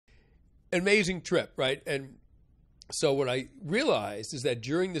amazing trip, right? And so what I realized is that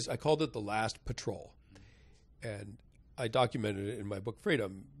during this, I called it the last patrol. And I documented it in my book,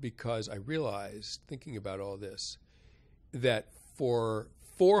 Freedom, because I realized, thinking about all this, that for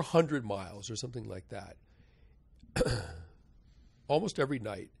 400 miles or something like that, almost every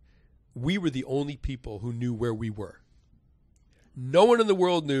night, we were the only people who knew where we were. No one in the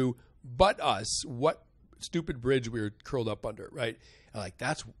world knew but us what stupid bridge we were curled up under, right? And like,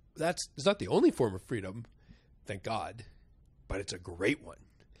 that's it's not the only form of freedom, thank God, but it's a great one.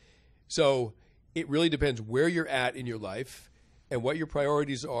 So it really depends where you're at in your life and what your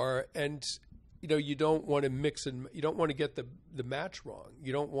priorities are. And, you know, you don't want to mix and you don't want to get the match wrong.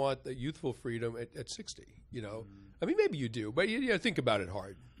 You don't want the youthful freedom at 60, you know. I mean, maybe you do, but you think about it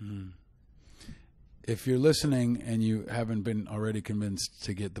hard. If you're listening and you haven't been already convinced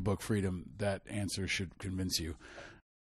to get the book Freedom, that answer should convince you.